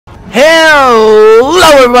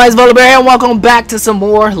Hello everybody, it's Volabear and welcome back to some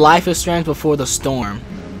more Life is Strange Before the Storm.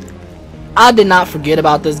 I did not forget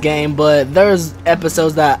about this game, but there's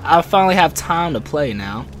episodes that I finally have time to play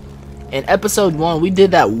now. In episode 1, we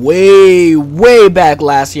did that way back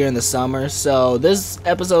last year in the summer, so this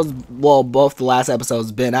episode's, well, both the last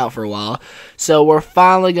episodes been out for a while, so we're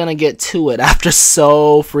finally gonna get to it after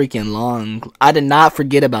so freaking long. I did not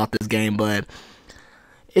forget about this game, but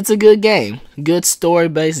it's a good game, good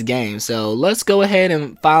story-based game. So let's go ahead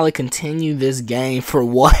and finally continue this game for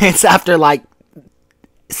once after like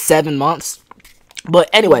 7 months. But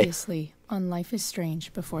anyway, Previously on Life is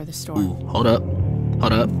Strange Before the Storm. ooh, hold up.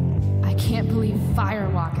 I can't believe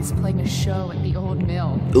Firewalk is playing a show at the old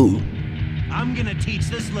mill. Ooh, I'm gonna teach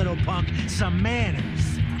this little punk some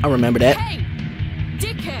manners. I remember that. Hey,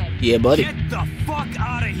 dickhead! Yeah, buddy. Get the fuck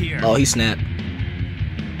out of here. Oh, he snapped.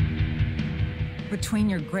 Between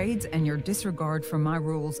your grades and your disregard for my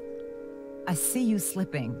rules, I see you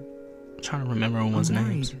slipping. I'm trying to remember everyone's I'm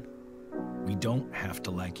names. worried. We don't have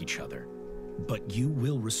to like each other, but you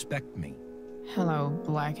will respect me. Hello,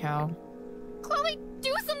 Black Owl. Chloe,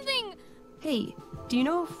 do something! Hey, do you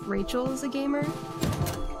know if Rachel is a gamer?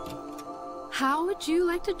 How would you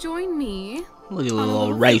like to join me? Look at little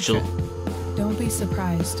old Rachel. Don't be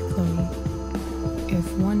surprised, Chloe,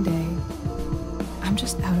 if one day I'm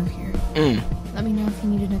just out of here. Let me know if you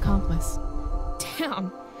need an accomplice.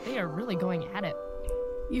 Damn, they are really going at it.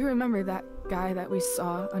 You remember that guy that we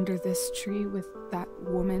saw under this tree with that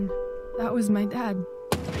woman? That was my dad.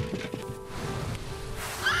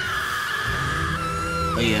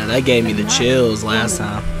 Oh yeah, that gave me the chills last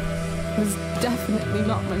time. Was definitely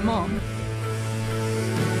not my mom.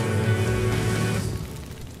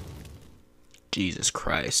 Jesus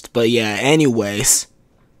Christ. But yeah, anyways,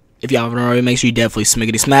 if y'all haven't already, make sure you definitely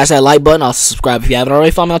smash that like button. Also subscribe if you haven't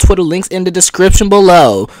already. Follow me on Twitter. Links in the description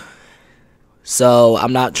below. So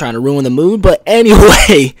I'm not trying to ruin the mood, but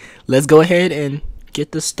anyway, let's go ahead and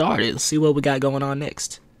get this started. Let's see what we got going on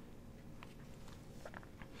next.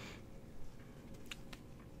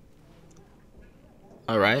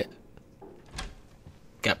 All right.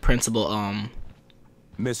 Got Principal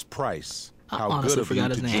Miss Price, I how honestly good of forgot you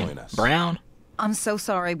his to name. join us. Brown. I'm so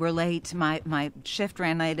sorry we're late. My shift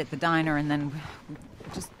ran late at the diner and then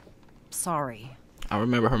just sorry. I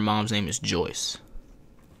remember her mom's name is Joyce.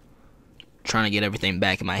 Trying to get everything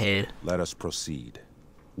back in my head. Let us proceed.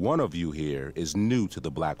 One of you here is new to the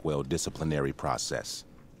Blackwell disciplinary process,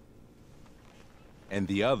 and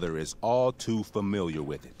the other is all too familiar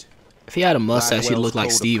with it. If he had a mustache, he'd look like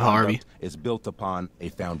Blackwell's Steve code of Harvey. conduct is built upon a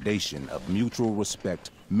foundation of mutual respect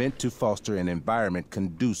meant to foster an environment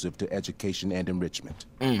conducive to education and enrichment.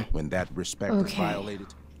 When that respect is Okay. violated,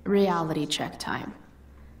 Reality check time.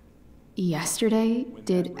 Yesterday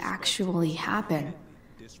did actually happen.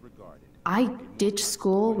 disregarded. I ditched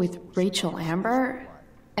school with Rachel Amber,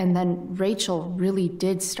 and then Rachel really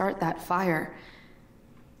did start that fire.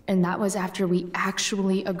 And that was after we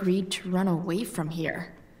actually agreed to run away from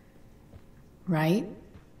here. Right?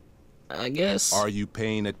 I guess. Are you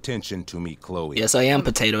paying attention to me, Chloe? Yes, I am,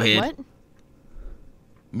 Potato Head. What?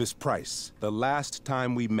 Miss Price, the last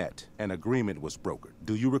time we met, an agreement was brokered.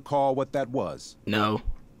 Do you recall what that was? No.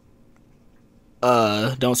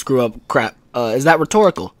 Don't screw up crap. Is that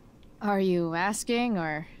rhetorical? Are you asking,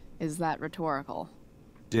 or is that rhetorical?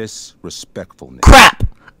 Disrespectfulness. Crap!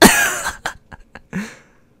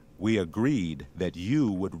 We agreed that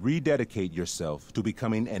you would rededicate yourself to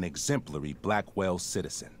becoming an exemplary Blackwell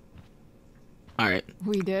citizen. Alright,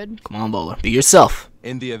 We did? come on, Bowler. Be yourself.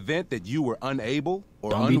 In the event that you were unable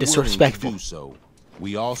or Don't be unwilling disrespectful. to do so,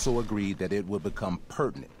 we also agreed that it would become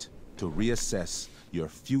pertinent to reassess your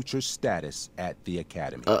future status at the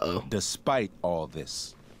Academy. Uh-oh. Despite all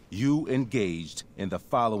this, you engaged in the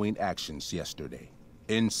following actions yesterday.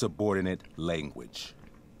 Insubordinate language.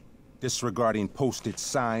 Disregarding posted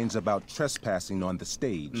signs about trespassing on the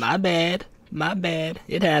stage. My bad. My bad.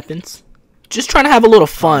 It happens. Just trying to have a little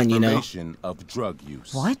fun, you know. Confirmation of drug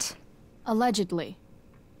use. What? Allegedly.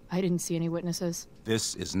 I didn't see any witnesses.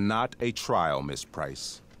 This is not a trial, Miss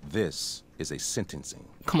Price. This is a sentencing.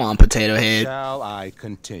 Come on, Potato Head. Shall I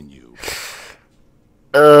continue?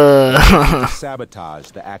 Uh, Sabotage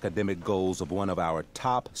the academic goals of one of our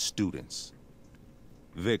top students,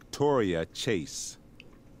 Victoria Chase.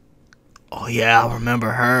 oh yeah, I remember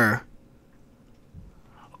her.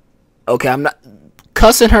 Okay, I'm not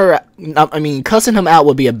cussing her. I mean, cussing him out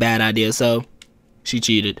would be a bad idea. So, she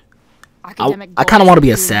cheated. Academic I kinda goals wanna be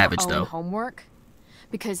a including savage, our own though. Homework?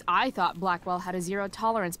 Because I thought Blackwell had a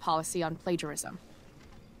zero-tolerance policy on plagiarism.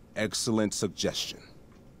 Excellent suggestion.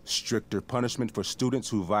 Stricter punishment for students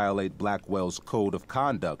who violate Blackwell's code of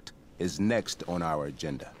conduct is next on our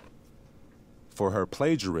agenda. For her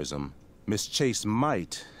plagiarism, Miss Chase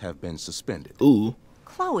might have been suspended. Ooh.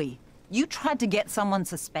 Chloe, you tried to get someone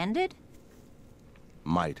suspended?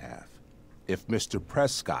 Might have. If Mr.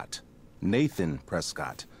 Prescott, Nathan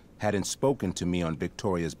Prescott, hadn't spoken to me on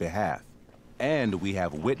Victoria's behalf. And we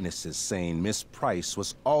have witnesses saying Miss Price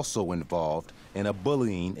was also involved in a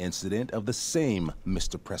bullying incident of the same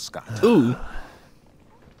Mr. Prescott. Ooh.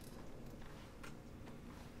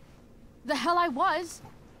 The hell I was.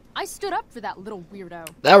 I stood up for that little weirdo.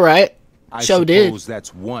 That right. I Show suppose did.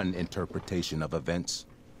 that's one interpretation of events.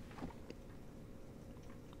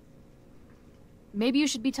 Maybe you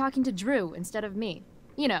should be talking to Drew instead of me.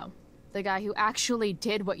 You know, the guy who actually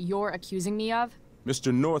did what you're accusing me of.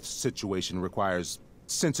 Mr. North's situation requires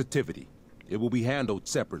sensitivity. It will be handled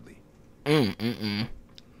separately.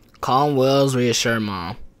 Calm Wells, reassure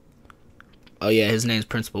mom. Oh yeah, his name's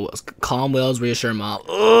Principal Wells. Calm Wells, reassure mom.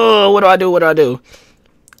 Ugh, what do I do? What do I do?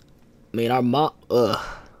 I mean, our mom.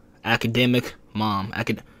 Academic mom. I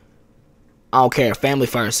don't care. Family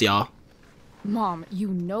first, y'all. Mom, you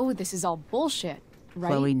know this is all bullshit, right?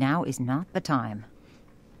 Chloe, now is not the time.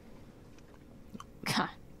 God.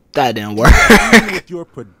 That didn't work. With your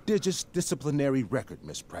prodigious disciplinary record,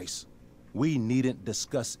 Miss Price, we needn't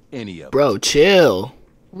discuss any of it. Bro, chill.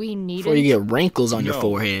 We needed. Before you get wrinkles on your No,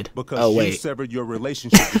 forehead. Because Oh you wait. severed your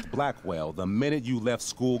relationship with Blackwell the minute you left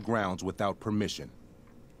school grounds without permission.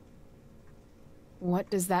 What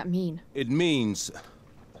does that mean? It means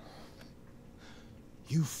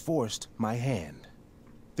you forced my hand.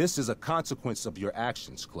 This is a consequence of your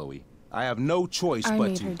actions, Chloe. I have no choice I but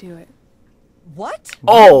made to. her do it. What?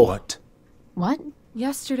 Oh. What? What?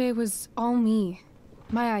 Yesterday was all me.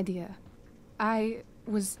 My idea. I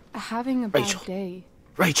was having a bad Rachel. day.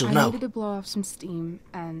 Rachel, I no. needed to blow off some steam,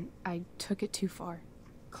 and I took it too far.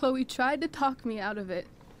 Chloe tried to talk me out of it.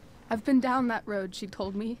 I've been down that road, she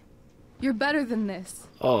told me. You're better than this.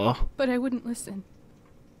 Oh. But I wouldn't listen.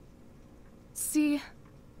 See,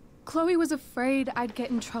 Chloe was afraid I'd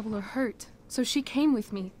get in trouble or hurt, so she came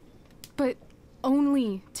with me. But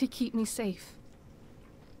only to keep me safe.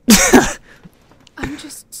 I'm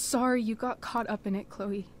just sorry you got caught up in it,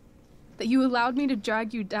 Chloe. That you allowed me to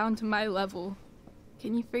drag you down to my level.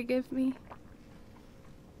 Can you forgive me?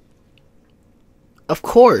 Of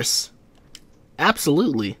course.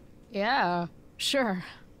 Absolutely. Yeah, sure.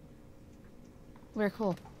 We're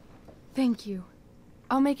cool. Thank you.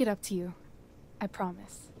 I'll make it up to you. I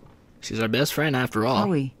promise. She's our best friend after all.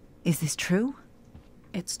 Chloe, is this true?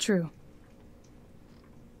 It's true.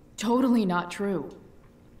 Totally not true.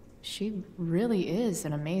 She really is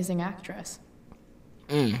an amazing actress.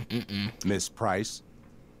 Miss Price,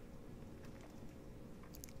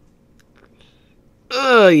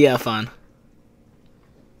 Yeah, fine.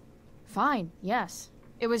 Fine, yes.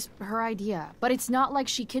 It was her idea, but it's not like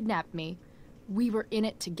she kidnapped me. We were in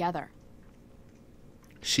it together.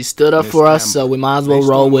 She stood up Miss for us, Amber, so we might as well based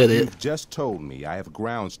roll on with what it. You've just told me I have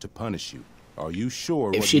grounds to punish you. Are you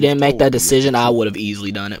sure? If what she you've didn't make told that me is decision, the I truth? would have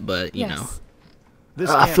easily done it, but, you know. This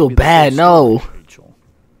I can't feel be the bad, whole no. story, Rachel.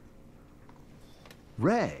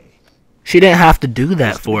 Ray. She didn't have to do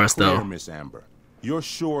that Just to for be us, clear, though. Miss Amber, you're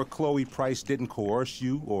sure Chloe Price didn't coerce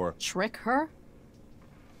you or... Trick her?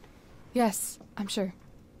 Yes, I'm sure.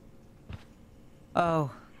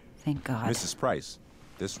 Oh, thank God. Mrs. Price,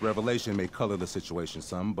 this revelation may color the situation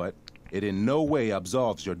some, but it in no way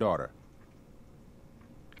absolves your daughter.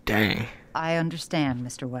 Dang. I understand,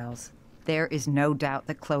 Mr. Wells. There is no doubt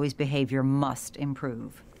that Chloe's behavior must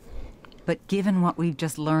improve. But given what we've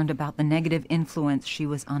just learned about the negative influence she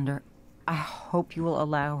was under, I hope you will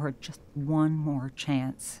allow her just one more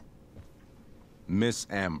chance. Miss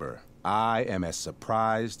Amber, I am as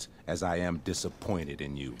surprised as I am disappointed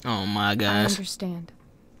in you. Oh my I gosh. understand.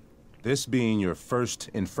 This being your first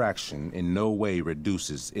infraction in no way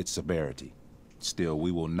reduces its severity. Still,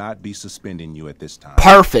 we will not be suspending you at this time.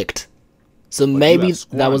 Perfect. So But you maybe have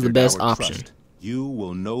that was the squandered best our option. trust. You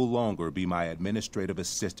will no longer be my administrative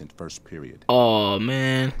assistant first period. Oh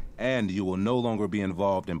man. And you will no longer be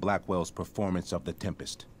involved in Blackwell's performance of The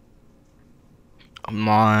Tempest. Come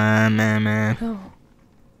on, man. No.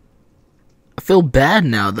 I feel bad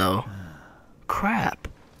now, though. Crap.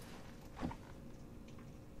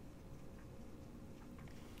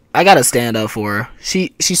 I gotta stand up for her. She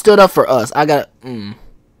stood up for us. I gotta.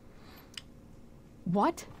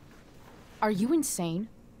 What? Are you insane?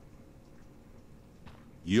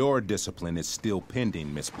 Your discipline is still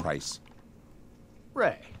pending, Miss Price.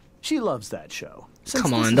 Ray. She loves that show.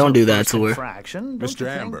 Come on, don't do that to her. Infraction, don't Mr. you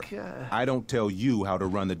Amber, think, I don't tell you how to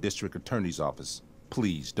run the district attorney's office.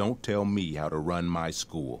 Please don't tell me how to run my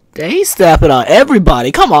school. Dang, he's snapping on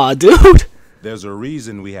everybody. Come on, dude. There's a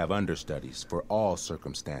reason we have understudies for all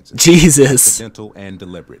circumstances. Jesus. Accidental and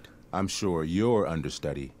deliberate. I'm sure your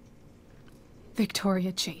understudy.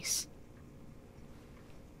 Victoria Chase.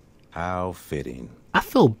 How fitting. I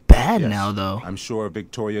feel bad Yes, now, though. I'm sure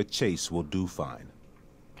Victoria Chase will do fine.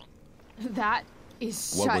 That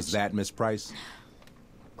is What was that, Miss Price?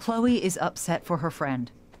 Chloe is upset for her friend,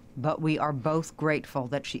 but we are both grateful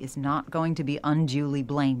that she is not going to be unduly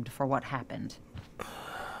blamed for what happened.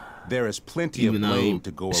 There is plenty Even of though blame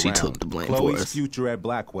to go she around. took the blame for Chloe's us. future at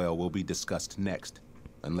Blackwell will be discussed next.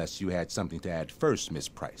 Unless you had something to add first, Miss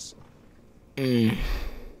Price.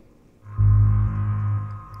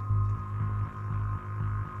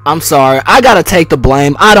 I'm sorry. I gotta take the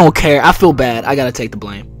blame. I don't care. I feel bad. I gotta take the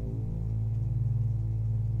blame.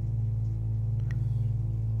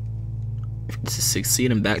 To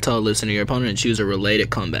succeed in back tall, listen to your opponent and choose a related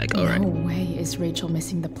comeback. All right. No way is Rachel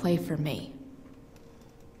missing the play for me.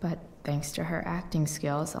 But thanks to her acting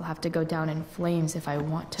skills, I'll have to go down in flames if I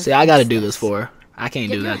want to. See, I gotta fix do this for her. I can't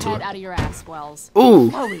Get do your that to head her. out of your ass, Wells.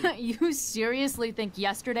 Ooh. You seriously think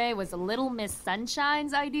yesterday was a Little Miss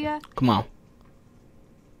Sunshine's idea? Come on.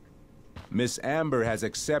 Miss Amber has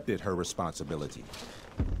accepted her responsibility.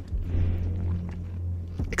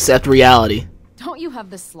 Accept reality. Don't you have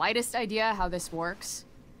the slightest idea how this works?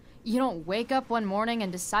 You don't wake up one morning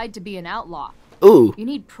and decide to be an outlaw. Ooh. You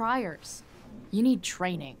need priors. You need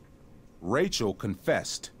training. Rachel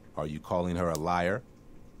confessed. Are you calling her a liar?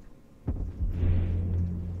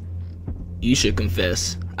 You should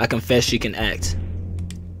confess. I confess she can act.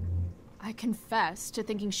 I confess to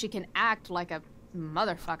thinking she can act like a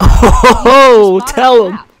motherfucker. Oh, Just tell bought a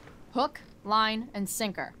him. trap. Hook, line, and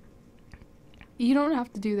sinker. You don't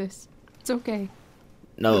have to do this. It's okay.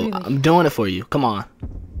 No, Really? I'm doing it for you. Come on.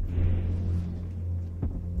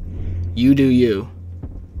 You do you.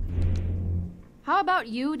 How about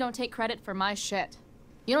you don't take credit for my shit?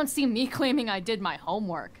 You don't see me claiming I did my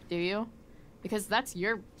homework, do you? Because that's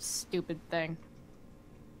your stupid thing.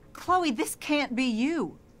 Chloe, this can't be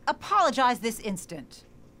you. Apologize this instant.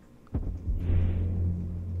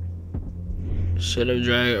 Should have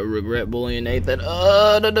dragged. Regret bullying Nathan.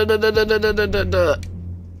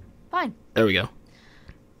 Fine. There we go.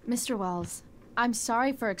 Mr. Wells, I'm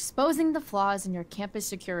sorry for exposing the flaws in your campus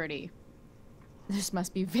security. This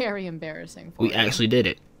must be very embarrassing for We you. actually did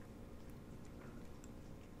it.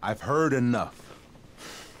 I've heard enough.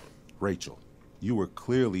 Rachel, you were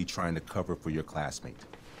clearly trying to cover for your classmate.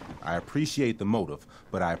 I appreciate the motive,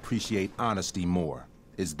 but I appreciate honesty more.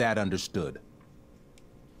 Is that understood?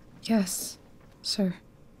 Yes, sir.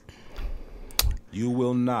 You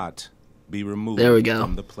will not be removed There we go.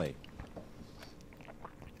 from the play.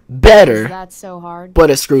 Better, Is that so hard? but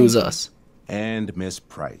it screws us. And Miss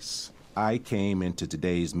Price, I came into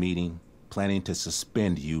today's meeting planning to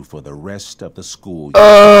suspend you for the rest of the school year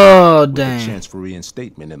Oh, with a dang. chance for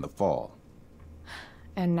reinstatement in the fall.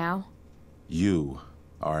 And now? You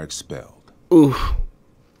are expelled. Ooh.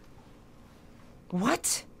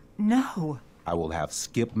 What? No. I will have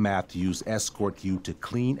Skip Matthews escort you to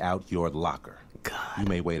clean out your locker. God. You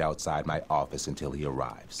may wait outside my office until he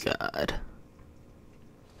arrives. God.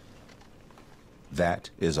 That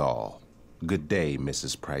is all. Good day,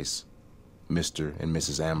 Mrs. Price. Mr. and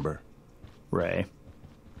Mrs. Amber. Ray.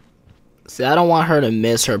 See, I don't want her to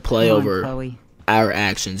miss her play Come on, over Chloe. our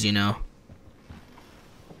actions, you know?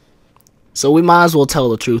 So we might as well tell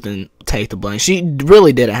the truth and take the blame. She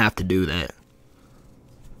really didn't have to do that.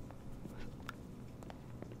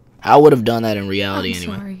 I would have done that in reality I'm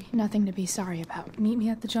anyway. sorry. Nothing to be sorry about. Meet me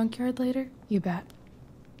at the junkyard later? You bet.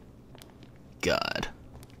 God.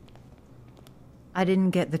 I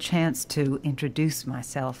didn't get the chance to introduce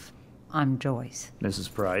myself. I'm Joyce.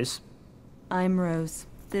 Mrs. Price. I'm Rose.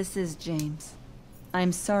 This is James.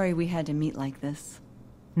 I'm sorry we had to meet like this.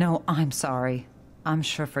 No, I'm sorry. I'm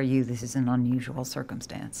sure for you this is an unusual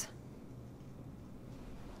circumstance.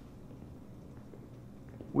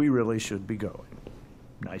 We really should be going.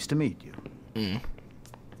 Nice to meet you.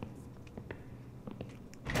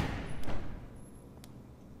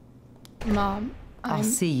 Mom, I'll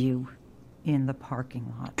see you in the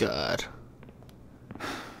parking lot. God.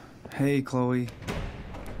 Hey, Chloe.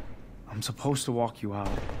 I'm supposed to walk you out.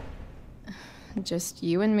 Just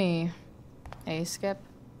you and me. Hey, Skip.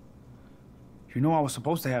 You know I was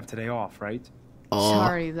supposed to have today off, right?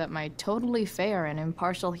 Sorry that my totally fair and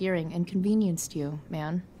impartial hearing inconvenienced you,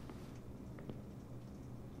 man.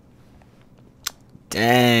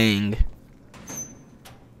 Dang.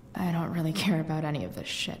 I don't really care about any of this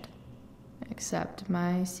shit. Except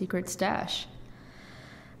my secret stash.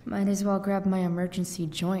 Might as well grab my emergency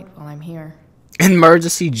joint while I'm here.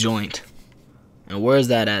 Emergency joint. And where is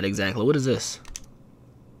that at exactly? What is this?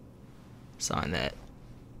 Sign that.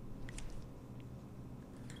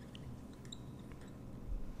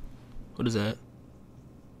 What is that?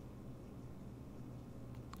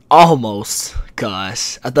 Almost.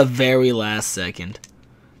 Gosh. At the very last second.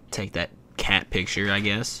 Take that cat picture, I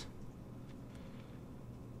guess.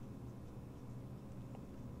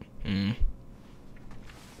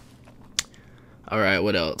 Alright,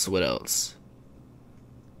 what else? What else?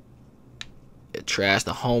 Trash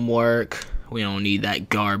the homework. We don't need that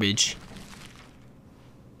garbage.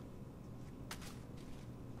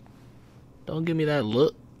 Don't give me that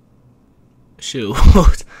look. Shoot.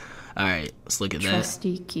 Alright, let's look at that.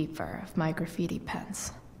 Trusty keeper of my graffiti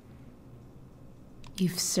pens.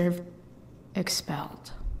 You've served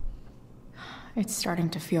expelled. It's starting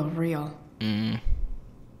to feel real.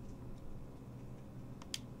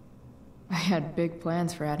 I had big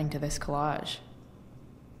plans for adding to this collage.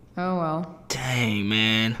 Oh well. Dang,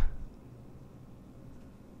 man.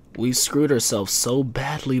 We screwed ourselves so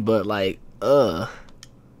badly, but like,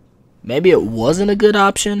 maybe it wasn't a good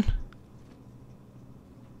option?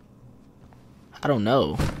 I don't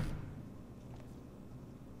know.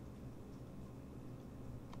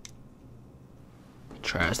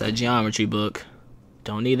 Trash that geometry book.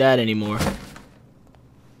 Don't need that anymore.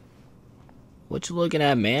 What you looking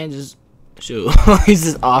at, man? Just shoot. He's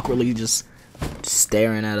just awkwardly just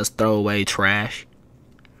staring at us throwaway trash.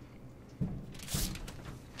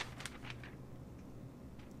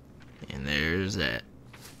 And there's that.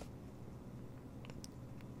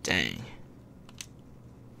 Dang.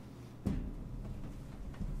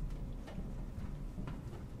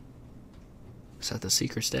 Is that the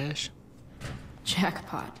secret stash?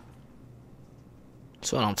 Jackpot.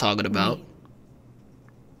 That's what I'm talking about. Wait.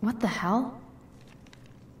 What the hell?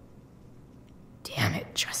 Damn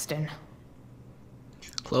it, Justin.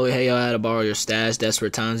 Chloe, hey, yo, I had to borrow your stash.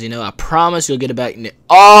 Desperate times, you know. I promise you'll get it back.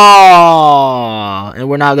 Oh! And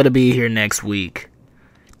we're not going to be here next week.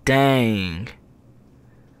 Dang.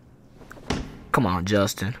 Come on,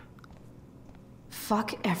 Justin.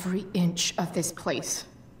 Fuck every inch of this place.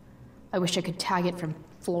 I wish I could tag it from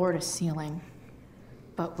floor to ceiling.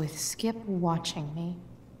 But with Skip watching me.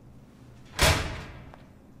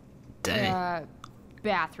 Dang.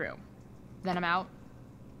 Bathroom. Then I'm out.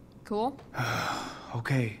 Cool?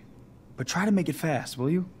 Okay. But try to make it fast, will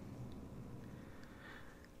you?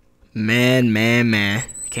 Man. I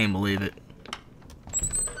can't believe it.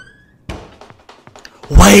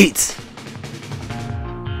 Wait!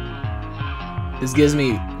 This gives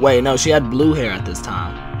me... Wait, no, she had blue hair at this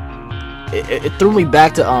time. It threw me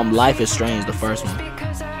back to Life is Strange, the first one.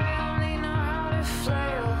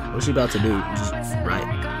 What's she about to do? Just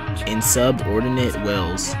right. In subordinate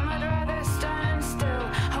wells.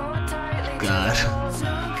 God.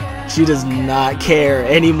 She does not care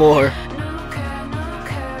anymore.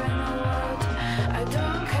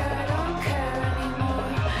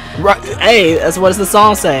 Right. Hey, that's what the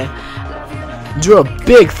song saying. Drew a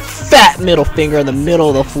big fat middle finger in the middle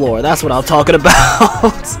of the floor. That's what I'm talking about.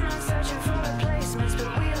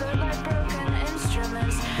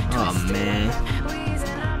 Oh man.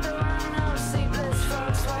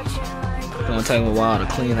 It's gonna take a while to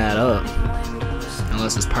clean that up.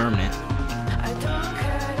 Unless it's permanent.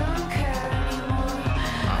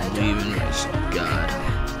 I'm leaving this. God.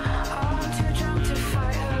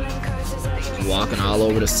 Just walking all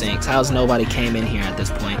over the sinks. How's nobody came in here at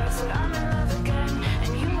this point?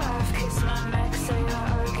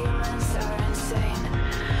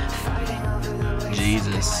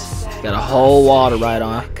 Jesus. Got a whole wall to write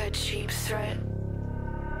on.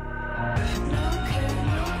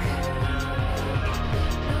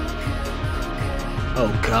 Oh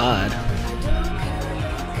God.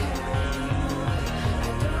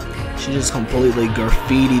 She just completely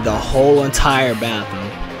graffitied the whole entire bathroom.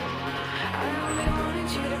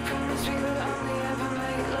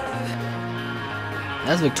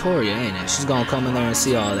 That's Victoria, ain't it? She's gonna come in there and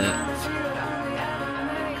see all that.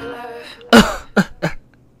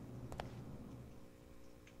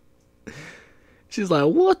 She's like,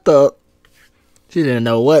 what the? She didn't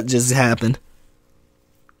know what just happened.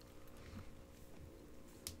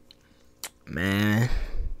 Man.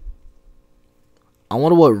 I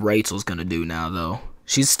wonder what Rachel's gonna do now, though.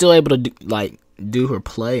 She's still able to do her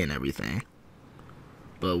play and everything.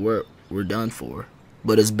 But we're done for.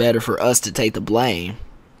 But it's better for us to take the blame,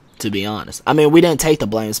 to be honest. I mean, we didn't take the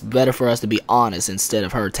blame. It's better for us to be honest instead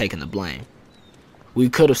of her taking the blame. We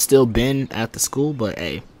could have still been at the school, but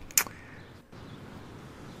hey.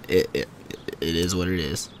 It is what it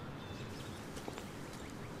is.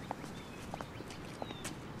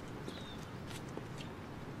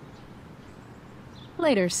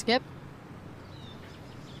 Later, Skip.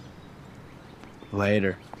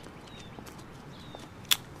 Later.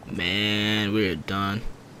 Man, we're done.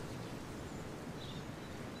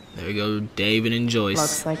 There we go, David and Joyce.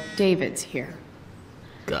 Looks like David's here.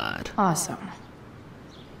 God. Awesome.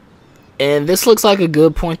 And this looks like a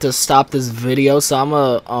good point to stop this video, so I'm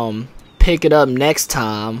gonna pick it up next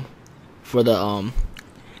time for the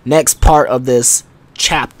next part of this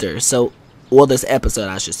chapter. So, well, this episode,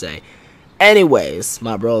 I should say. Anyways,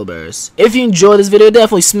 my bro bears, if you enjoyed this video,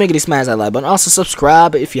 definitely smash that like button. Also,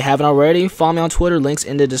 subscribe if you haven't already. Follow me on Twitter. Links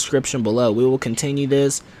in the description below. We will continue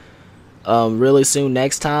this really soon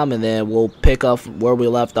next time, and then we'll pick up where we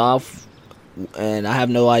left off. And I have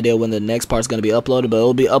no idea when the next part's going to be uploaded, but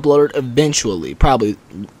it'll be uploaded eventually. Probably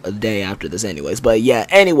a day after this anyways. But yeah,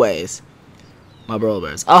 anyways, my bro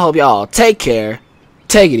bears, I hope y'all take care,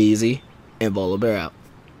 take it easy, and Volo Bear out.